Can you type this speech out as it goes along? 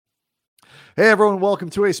Hey everyone, welcome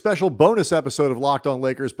to a special bonus episode of Locked On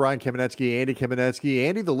Lakers. Brian Kamenetsky, Andy Kamenetsky.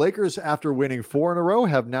 Andy, the Lakers, after winning 4 in a row,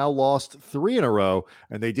 have now lost 3 in a row,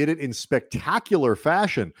 and they did it in spectacular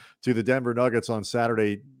fashion to the Denver Nuggets on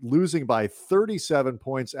Saturday, losing by 37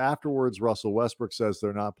 points. Afterwards, Russell Westbrook says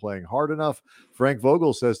they're not playing hard enough. Frank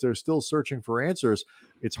Vogel says they're still searching for answers.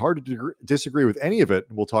 It's hard to disagree with any of it,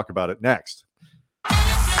 and we'll talk about it next.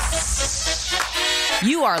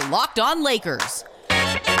 You are Locked On Lakers,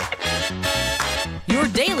 your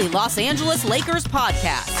daily Los Angeles Lakers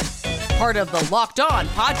podcast. Part of the Locked On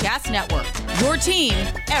Podcast Network, your team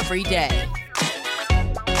every day.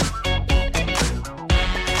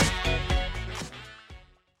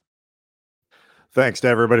 Thanks to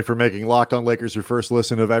everybody for making Locked On Lakers your first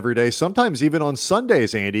listen of every day, sometimes even on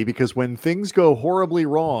Sundays, Andy, because when things go horribly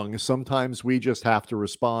wrong, sometimes we just have to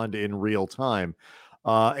respond in real time.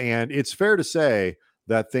 And it's fair to say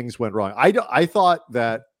that things went wrong. I thought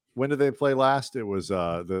that when did they play last? It was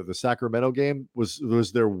the Sacramento game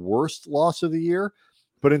was their worst loss of the year.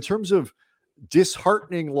 But in terms of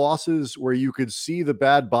disheartening losses where you could see the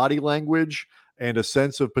bad body language and a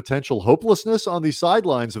sense of potential hopelessness on the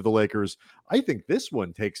sidelines of the Lakers, I think this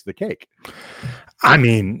one takes the cake. I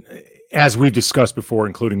mean, as we've discussed before,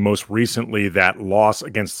 including most recently that loss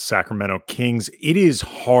against the Sacramento Kings, it is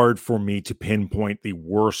hard for me to pinpoint the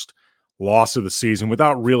worst loss of the season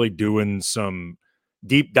without really doing some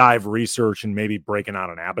deep dive research and maybe breaking out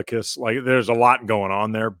an abacus. Like, there's a lot going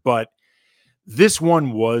on there, but this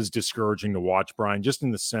one was discouraging to watch, Brian, just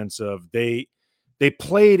in the sense of they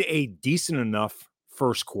played a decent enough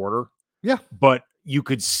first quarter. Yeah. But you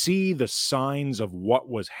could see the signs of what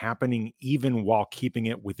was happening even while keeping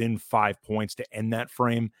it within 5 points to end that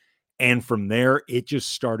frame. And from there, it just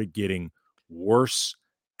started getting worse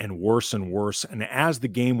and worse and worse. And as the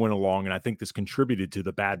game went along, and I think this contributed to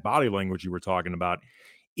the bad body language you were talking about,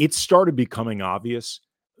 it started becoming obvious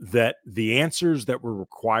that the answers that were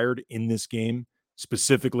required in this game,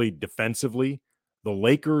 specifically defensively, the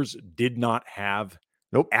Lakers did not have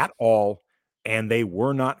at all, and they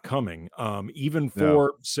were not coming. Even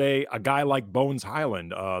for, say, a guy like Bones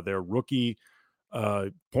Highland, their rookie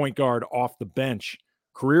point guard off the bench,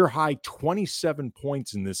 career high 27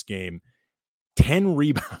 points in this game, 10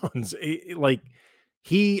 rebounds. Like,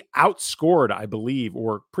 he outscored, I believe,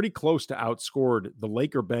 or pretty close to outscored the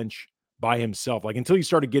Laker bench by himself. Like, until he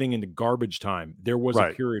started getting into garbage time, there was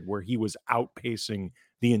a period where he was outpacing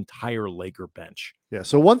the entire Laker bench. Yeah,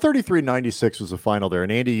 so 133-96 was the final there.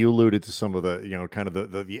 And Andy, you alluded to some of the, kind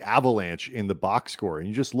of the avalanche in the box score. And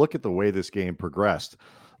you just look at the way this game progressed.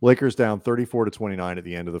 Lakers down 34-29 at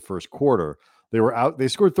the end of the first quarter. They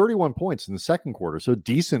scored 31 points in the second quarter, so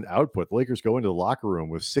decent output. The Lakers go into the locker room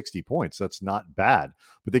with 60 points. That's not bad.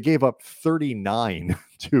 But they gave up 39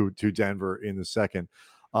 to Denver in the second.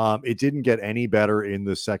 It didn't get any better in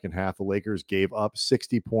the second half. The Lakers gave up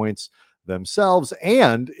 60 points themselves,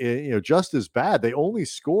 and just as bad, they only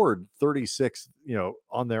scored 36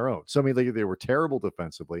 on their own. So I mean, they were terrible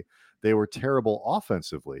defensively, they were terrible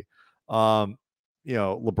offensively.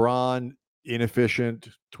 LeBron inefficient,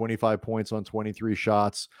 25 points on 23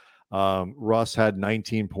 shots. Russ had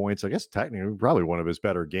 19 points, I guess technically probably one of his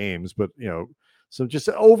better games, but so just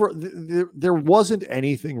over there wasn't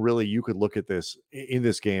anything really you could look at this in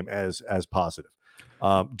this game as positive.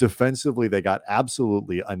 Defensively, they got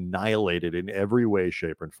absolutely annihilated in every way,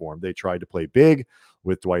 shape, and form. They tried to play big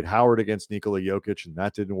with Dwight Howard against Nikola Jokic, and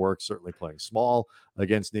that didn't work. Certainly playing small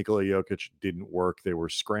against Nikola Jokic didn't work. They were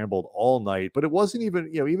scrambled all night, but it wasn't even,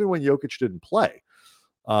 even when Jokic didn't play,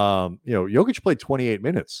 Jokic played 28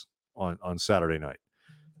 minutes on Saturday night.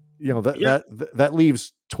 That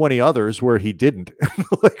leaves 20 others where he didn't.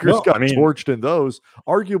 The Lakers got torched in those,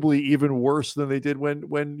 arguably even worse than they did when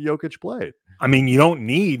Jokic played. I mean, you don't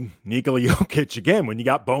need Nikola Jokic again when you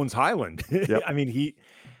got Bones Highland. Yep. I mean,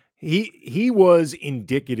 he was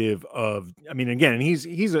indicative of. I mean, again,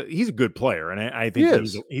 he's a good player, and I think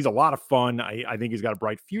he's a lot of fun. I think he's got a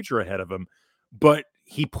bright future ahead of him. But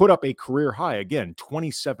he put up a career high again,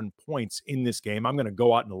 27 points in this game. I'm going to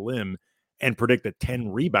go out on a limb and predict that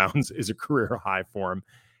 10 rebounds is a career high for him.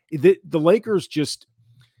 The Lakers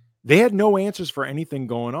they had no answers for anything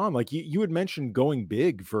going on. Like you had mentioned going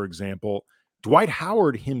big, for example. Dwight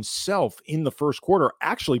Howard himself in the first quarter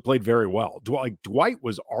actually played very well. Dwight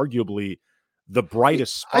was arguably the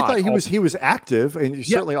brightest spot. I thought he was active, and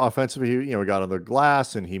certainly offensively, he got on the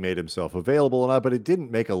glass and he made himself available, but it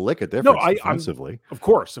didn't make a lick of difference defensively. Of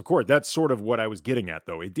course. That's sort of what I was getting at,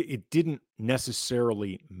 though. It didn't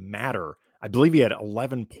necessarily matter. I believe he had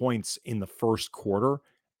 11 points in the first quarter,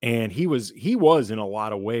 and he was in a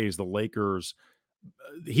lot of ways the Lakers'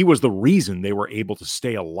 he was the reason they were able to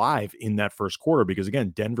stay alive in that first quarter, because again,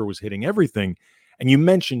 Denver was hitting everything. And you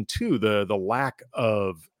mentioned too the lack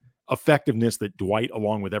of effectiveness that Dwight,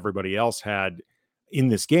 along with everybody else, had in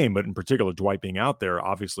this game, but in particular Dwight being out there,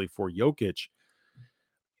 obviously, for Jokic.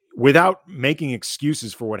 Without making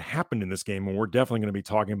excuses for what happened in this game, and we're definitely going to be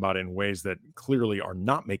talking about it in ways that clearly are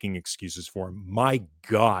not making excuses for him. My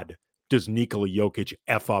God, does Nikola Jokic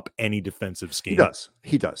F up any defensive scheme?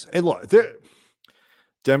 He does. And look,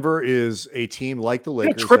 Denver is a team like the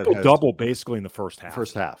Lakers. Triple-double basically in the first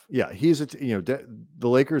half. Yeah, he's the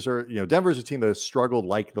Lakers are, Denver's a team that has struggled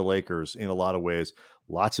like the Lakers in a lot of ways.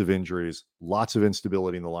 Lots of injuries, lots of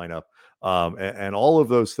instability in the lineup, and all of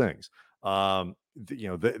those things.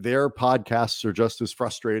 Their podcasts are just as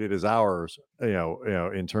frustrated as ours,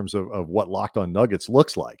 in terms of what Locked On Nuggets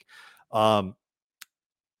looks like.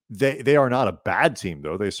 They are not a bad team,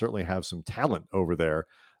 though. They certainly have some talent over there.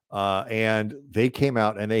 And they came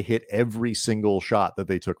out and they hit every single shot that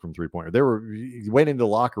they took from three-pointer. They went into the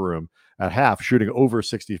locker room at half shooting over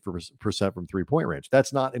 60% from three-point range.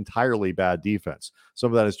 That's not entirely bad defense.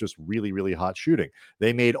 Some of that is just really, really hot shooting.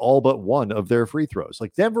 They made all but one of their free throws.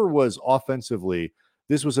 Like, Denver was offensively,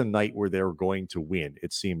 this was a night where they were going to win,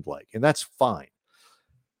 it seemed like, and that's fine.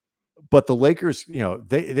 But the Lakers,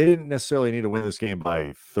 they didn't necessarily need to win this game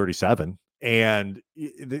by 37. And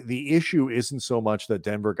the issue isn't so much that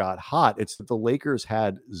Denver got hot. It's that the Lakers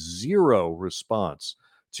had zero response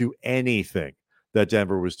to anything that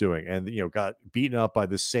Denver was doing, and, got beaten up by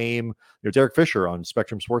the same, Derek Fisher on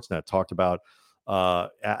Spectrum Sportsnet talked about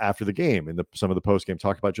after the game, and some of the post game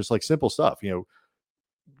talked about just like simple stuff,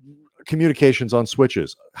 communications on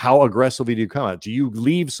switches. How aggressively do you come out? Do you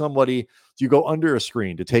leave somebody? Do you go under a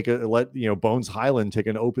screen to let Bones Highland take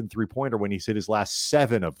an open 3-pointer when he's hit his last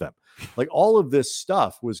 7 of them? Like, all of this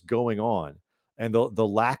stuff was going on, and the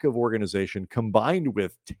lack of organization combined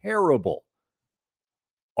with terrible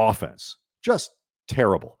offense, just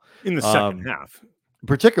terrible in the second half,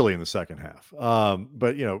 particularly in the second half.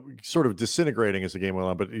 But sort of disintegrating as the game went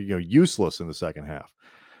on, but useless in the second half.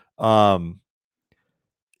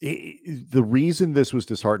 The reason this was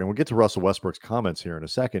disheartening, we'll get to Russell Westbrook's comments here in a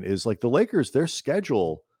second, is like the Lakers, their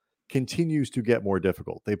schedule continues to get more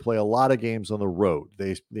difficult. They play a lot of games on the road.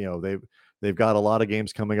 They've got a lot of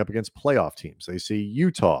games coming up against playoff teams. They see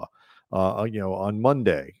Utah, on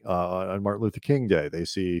Monday, on Martin Luther King Day. They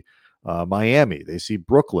see Miami. They see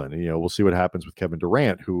Brooklyn. And, we'll see what happens with Kevin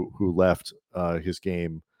Durant, who left his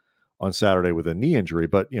game on Saturday with a knee injury.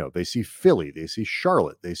 But they see Philly. They see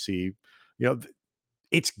Charlotte. They see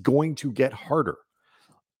it's going to get harder.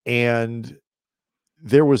 And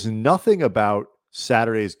there was nothing about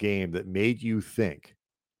Saturday's game that made you think,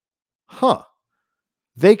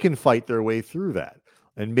 they can fight their way through that.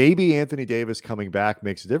 And maybe Anthony Davis coming back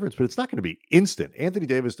makes a difference, but it's not going to be instant. Anthony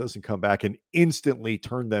Davis doesn't come back and instantly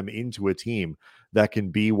turn them into a team that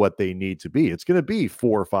can be what they need to be. It's going to be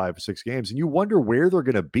 4, 5, 6 games. And you wonder where they're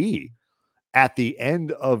going to be at the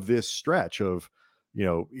end of this stretch of,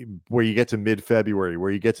 where you get to mid-February,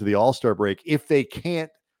 where you get to the All-Star break, if they can't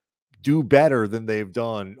do better than they've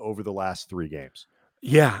done over the last 3 games.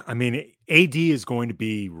 Yeah, I mean, AD is going to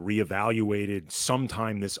be reevaluated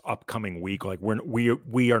sometime this upcoming week. Like,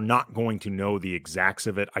 we are not going to know the exacts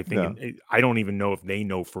of it. I think I don't even know if they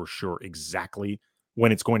know for sure exactly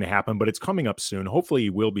when it's going to happen, but it's coming up soon. Hopefully, he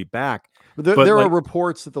will be back. There are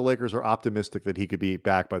reports that the Lakers are optimistic that he could be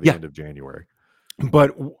back by the end of January.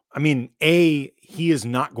 But I mean, he is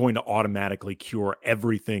not going to automatically cure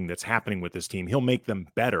everything that's happening with this team. He'll make them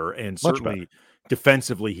better, and certainly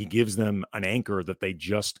defensively, he gives them an anchor that they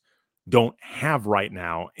just don't have right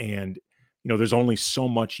now. And there's only so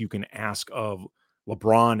much you can ask of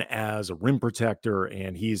LeBron as a rim protector,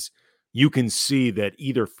 and you can see that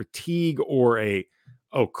either fatigue or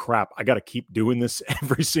oh crap, I got to keep doing this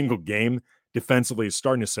every single game. Defensively is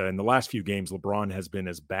starting to set. In the last few games, LeBron has been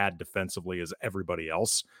as bad defensively as everybody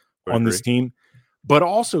else on this team. But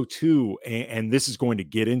also, too, and this is going to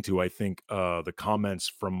get into, I think, the comments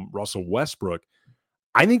from Russell Westbrook,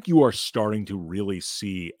 I think you are starting to really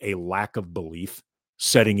see a lack of belief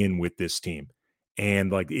setting in with this team.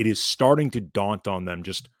 And, like, it is starting to daunt on them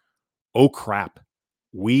just, oh, crap,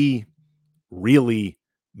 we really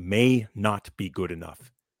may not be good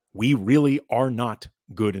enough. We really are not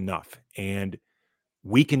good enough, and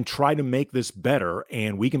we can try to make this better,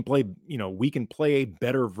 and we can play a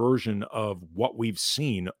better version of what we've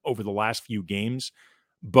seen over the last few games,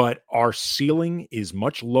 but our ceiling is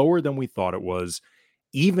much lower than we thought it was.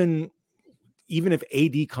 Even if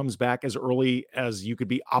AD comes back as early as you could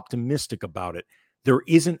be optimistic about it, there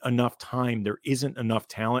isn't enough time, there isn't enough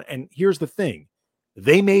talent. And here's the thing,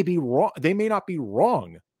 They may be wrong. They may not be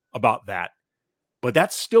wrong about that, but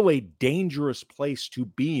that's still a dangerous place to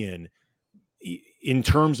be in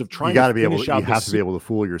terms of trying to finish out. You have to be able to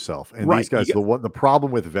fool yourself. And Right. these guys, the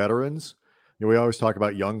problem with veterans, we always talk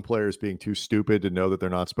about young players being too stupid to know that they're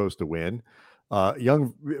not supposed to win.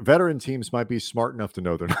 Young veteran teams might be smart enough to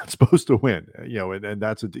know they're not supposed to win, and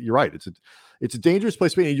that's you're right. It's a dangerous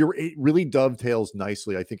place to be. It really dovetails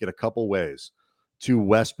nicely, I think, in a couple ways to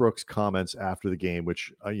Westbrook's comments after the game,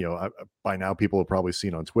 which, by now people have probably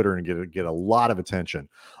seen on Twitter and get a lot of attention.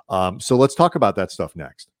 So let's talk about that stuff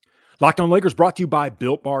next. Locked On Lakers brought to you by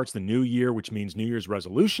Built Bar. It's the new year, which means New Year's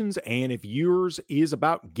resolutions. And if yours is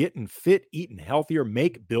about getting fit, eating healthier,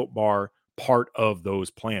 make Built Bar part of those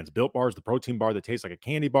plans. Built Bar is the protein bar that tastes like a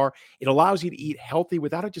candy bar. It allows you to eat healthy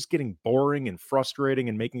without it just getting boring and frustrating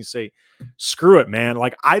and making you say, screw it, man.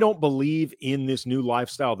 Like, I don't believe in this new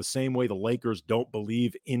lifestyle the same way the Lakers don't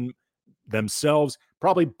believe in themselves.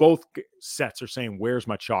 Probably both sets are saying, where's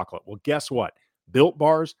my chocolate? Well, guess what? Built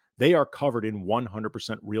Bars, they are covered in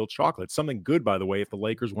 100% real chocolate. Something good, by the way, if the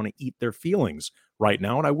Lakers want to eat their feelings right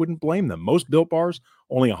now, and I wouldn't blame them. Most Built Bars,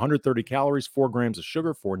 only 130 calories, 4 grams of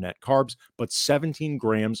sugar, 4 net carbs, but 17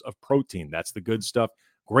 grams of protein. That's the good stuff.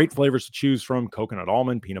 Great flavors to choose from: coconut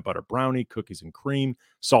almond, peanut butter brownie, cookies and cream,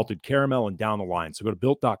 salted caramel, and down the line. So go to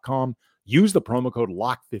Built.com, use the promo code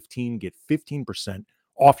LOCK15, get 15%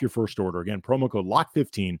 off your first order. Again, promo code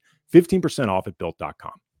LOCK15, 15% off at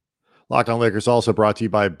Built.com. Locked On Lakers also brought to you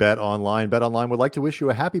by Bet Online. Bet Online would like to wish you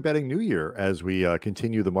a happy betting new year as we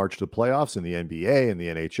continue the march to the playoffs in the NBA and the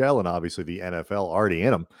NHL, and obviously the NFL already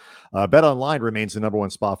in them. Bet Online remains the number one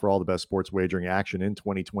spot for all the best sports wagering action in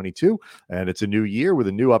 2022, and it's a new year with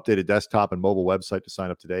a new updated desktop and mobile website to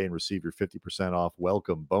sign up today and receive your 50% off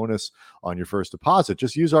welcome bonus on your first deposit.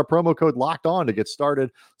 Just use our promo code Locked On to get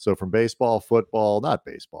started. So from baseball, football, not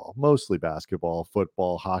baseball, mostly basketball,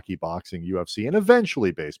 football, hockey, boxing, UFC, and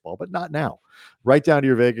eventually baseball, but not now. Right down to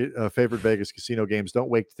your favorite Vegas casino games. Don't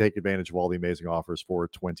wait to take advantage of all the amazing offers for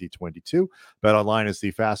 2022. Bet Online is the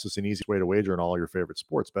fastest and easiest way to wager on all your favorite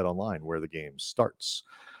sports. Bet Online, where the game starts.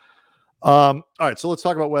 All right, so let's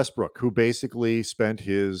talk about Westbrook, who basically spent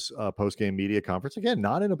his post-game media conference, again,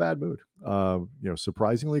 not in a bad mood,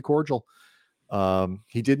 surprisingly cordial.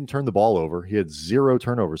 He didn't turn the ball over. He had 0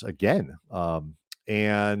 turnovers again. But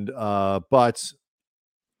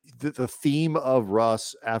the theme of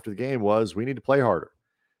Russ after the game was, we need to play harder.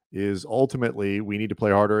 Ultimately, we need to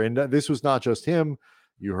play harder. And this was not just him.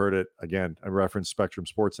 You heard it again. I referenced Spectrum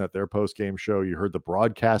Sportsnet, their post-game show. You heard the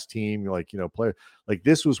broadcast team, play. Like,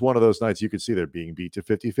 this was one of those nights you could see they're being beat to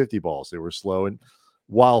 50-50 balls. They were slow. And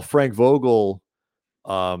while Frank Vogel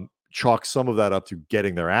chalks some of that up to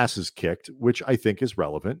getting their asses kicked, which I think is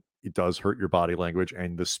relevant, it does hurt your body language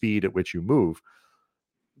and the speed at which you move.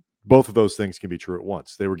 Both of those things can be true at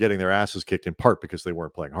once. They were getting their asses kicked in part because they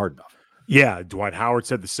weren't playing hard enough. Yeah, Dwight Howard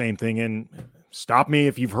said the same thing. And stop me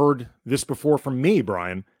if you've heard this before from me,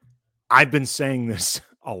 Brian. I've been saying this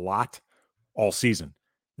a lot all season.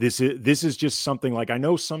 This is just something, like, I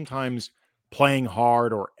know sometimes playing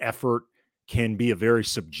hard or effort can be a very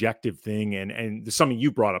subjective thing. And there's something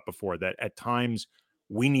you brought up before, that at times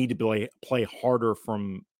we need to play harder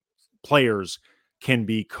from players can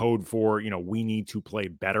be code for, we need to play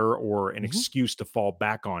better, or an excuse to fall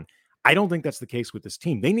back on. I don't think that's the case with this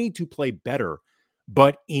team. They need to play better,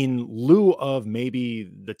 but in lieu of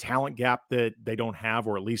maybe the talent gap that they don't have,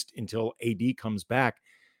 or at least until AD comes back,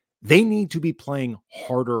 they need to be playing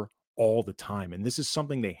harder all the time. And this is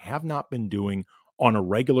something they have not been doing on a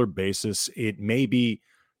regular basis. It may be,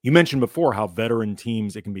 you mentioned before how veteran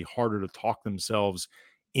teams, it can be harder to talk themselves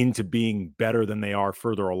into being better than they are,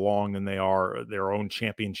 further along than they are their own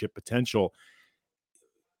championship potential.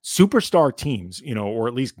 Superstar teams, or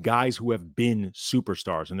at least guys who have been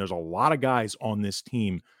superstars, and there's a lot of guys on this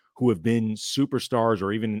team who have been superstars,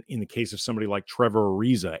 or even in the case of somebody like Trevor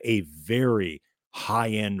Ariza, a very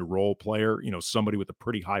high-end role player, somebody with a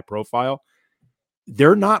pretty high profile.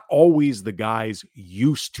 They're not always the guys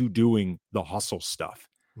used to doing the hustle stuff.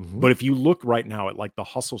 But if you look right now at like the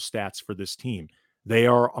hustle stats for this team, they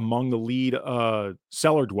are among the lead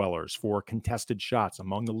cellar dwellers for contested shots,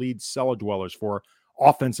 among the lead cellar dwellers for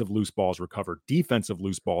offensive loose balls recovered, defensive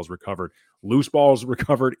loose balls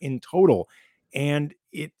recovered in total. And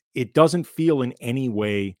it doesn't feel in any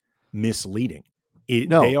way misleading.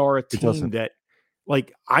 They are a team that,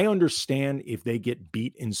 like, I understand if they get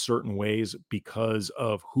beat in certain ways because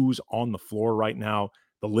of who's on the floor right now,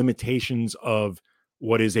 the limitations of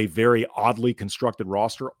what is a very oddly constructed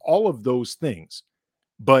roster, all of those things.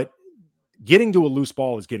 But getting to a loose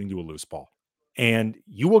ball is getting to a loose ball. And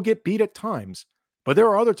you will get beat at times, but there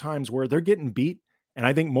are other times where they're getting beat And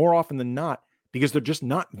I think more often than not, because they're just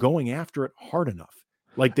not going after it hard enough.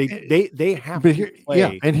 Like they have But to here, play.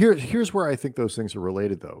 yeah, and here's where I think those things are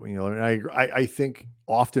related, though. And I think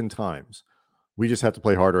oftentimes we just have to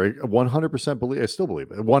play harder. I 100% believe, I still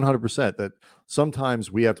believe it, 100% that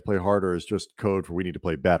sometimes we have to play harder is just code for we need to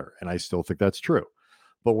play better, and I still think that's true.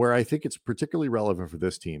 But where I think it's particularly relevant for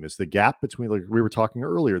this team is the gap between, like we were talking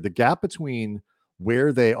earlier, the gap between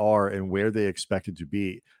where they are and where they expected to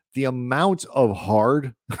be. The amount of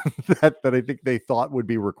hard that I think they thought would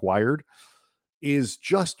be required is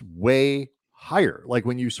just way higher. Like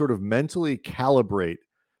when you sort of mentally calibrate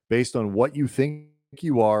based on what you think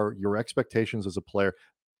you are, your expectations as a player.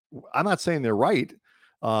 I'm not saying they're right,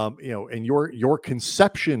 and your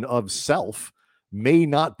conception of self may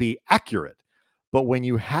not be accurate, but when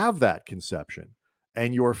you have that conception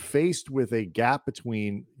and you're faced with a gap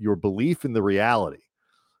between your belief and the reality,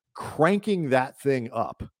 cranking that thing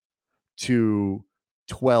up to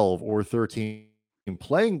 12 or 13,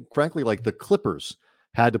 playing frankly like the Clippers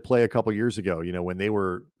had to play a couple years ago, when they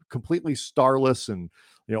were completely starless and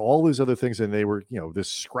all these other things, and they were this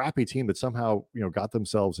scrappy team that somehow got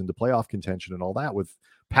themselves into playoff contention and all that with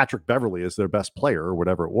Patrick Beverly as their best player or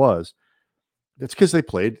whatever it was. It's because they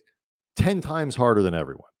played 10 times harder than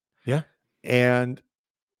everyone. Yeah. And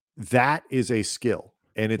that is a skill,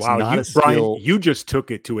 and it's wow, not a skill. Brian, you just took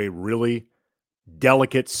it to a really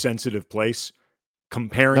delicate, sensitive place,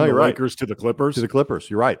 comparing the Lakers to the Clippers. To the Clippers,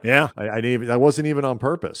 you're right. Yeah, I didn't even, that wasn't even on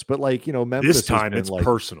purpose. But Memphis, this time it's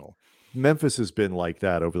personal. Memphis has been like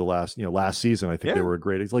that over the last season. I think they were a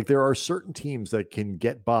great. It's like there are certain teams that can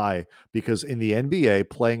get by because in the NBA,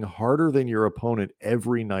 playing harder than your opponent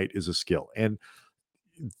every night is a skill. And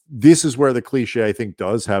this is where the cliche, I think,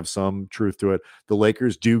 does have some truth to it. The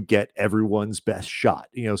Lakers do get everyone's best shot,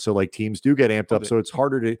 so like teams do get amped up. So it's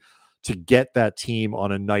harder to get that team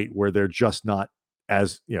on a night where they're just not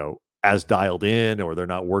as dialed in, or they're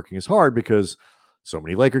not working as hard because so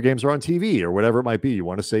many Laker games are on TV or whatever it might be. You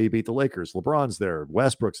want to say you beat the Lakers, LeBron's there,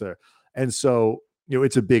 Westbrook's there. And so,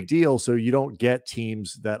 it's a big deal. So you don't get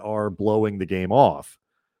teams that are blowing the game off.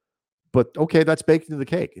 But okay, that's baked into the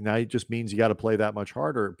cake. Now it just means you got to play that much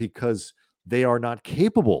harder because they are not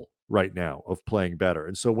capable right now of playing better.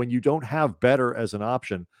 And so when you don't have better as an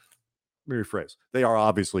option, let me rephrase, they are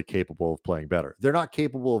obviously capable of playing better. They're not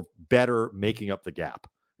capable of better making up the gap,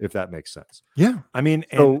 if that makes sense. Yeah. I mean,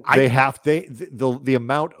 so the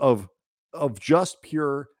amount of just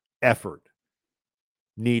pure effort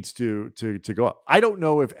needs to go up. I don't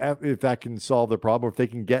know if that can solve the problem, or if they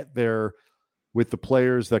can get there with the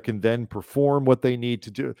players that can then perform what they need to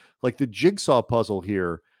do. Like the jigsaw puzzle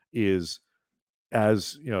here is,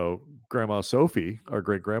 as Grandma Sophie, our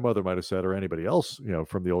great grandmother, might have said, or anybody else,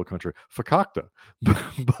 from the old country, fakakta.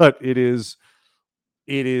 But it's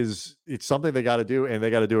something they got to do, and they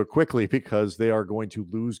got to do it quickly because they are going to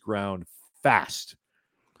lose ground fast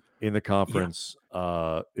in the conference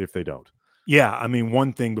if they don't. Yeah, I mean,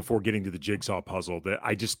 one thing before getting to the jigsaw puzzle that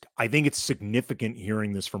I think it's significant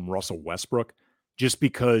hearing this from Russell Westbrook, just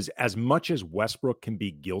because as much as Westbrook can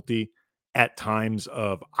be guilty at times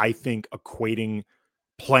of, I think, equating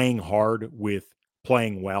playing hard with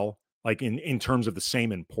playing well, like in terms of the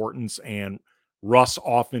same importance, and Russ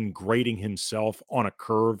often grading himself on a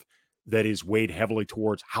curve that is weighed heavily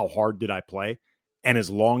towards how hard did I play? And as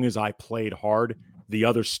long as I played hard, the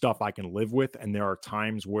other stuff I can live with. And there are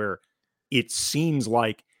times where it seems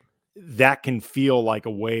like that can feel like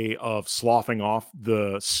a way of sloughing off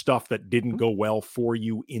the stuff that didn't go well for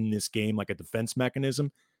you in this game, like a defense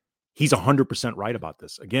mechanism. He's 100% right about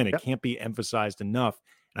this. Again, it can't be emphasized enough.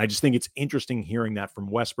 And I just think it's interesting hearing that from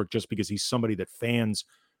Westbrook, just because he's somebody that fans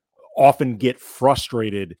often get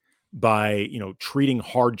frustrated by, treating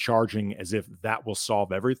hard charging as if that will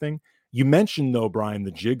solve everything. You mentioned, though, Brian,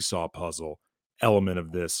 the jigsaw puzzle element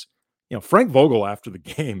of this. Frank Vogel after the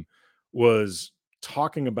game was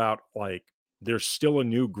talking about, like, there's still a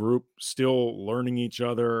new group, still learning each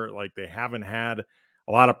other. Like, they haven't had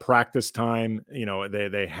a lot of practice time.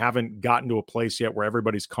 They haven't gotten to a place yet where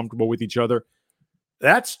everybody's comfortable with each other.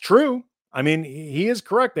 That's true. I mean, he is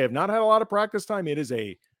correct. They have not had a lot of practice time. It is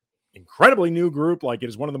a incredibly new group. Like, it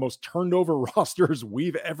is one of the most turned over rosters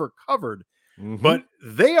we've ever covered. Mm-hmm. But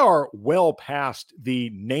they are well past the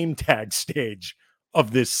name tag stage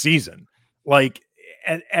of this season. Like,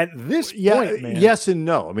 at this point, man. Yes and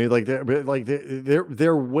no. I mean,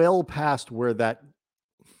 they're well past where that.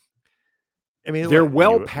 I mean, they're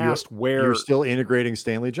past where you're still integrating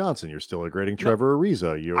Stanley Johnson. You're still integrating Trevor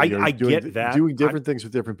Ariza. I get that. Doing different things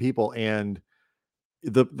with different people, and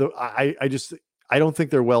I I don't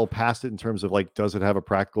think they're well past it in terms of like, does it have a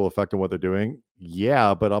practical effect on what they're doing?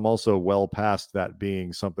 Yeah, but I'm also well past that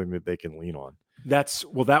being something that they can lean on. That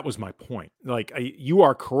was my point. Like, you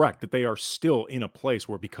are correct that they are still in a place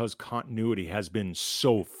where, because continuity has been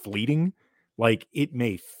so fleeting, like it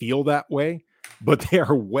may feel that way, but they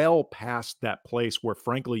are well past that place where,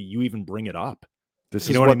 frankly, you even bring it up. This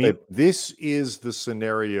You is know what I what mean? this is the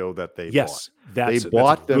scenario that they Yes, bought. that's They a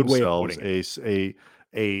bought good way of themselves putting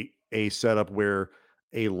it. a setup where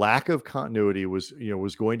a lack of continuity was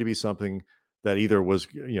going to be something that either was,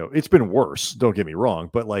 it's been worse, don't get me wrong,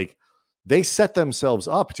 but like they set themselves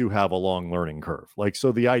up to have a long learning curve. Like,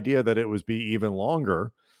 so the idea that it was be even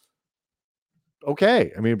longer,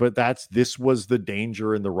 okay. I mean, but this was the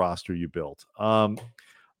danger in the roster you built.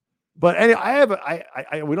 But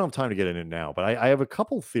anyway, we don't have time to get into it now, but I have a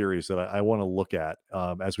couple theories that I want to look at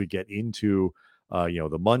as we get into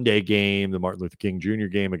the Monday game, the Martin Luther King Jr.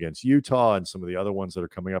 game against Utah, and some of the other ones that are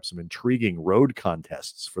coming up. Some intriguing road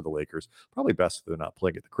contests for the Lakers. Probably best if they're not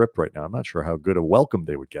playing at the Crypt right now. I'm not sure how good a welcome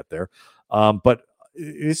they would get there, but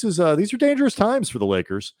these are dangerous times for the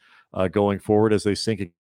Lakers going forward as they sink a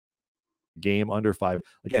game under 5.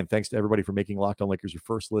 Again, thanks to everybody for making Locked On Lakers your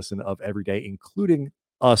first listen of every day, including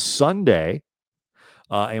a Sunday.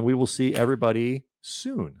 And we will see everybody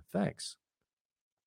soon. Thanks.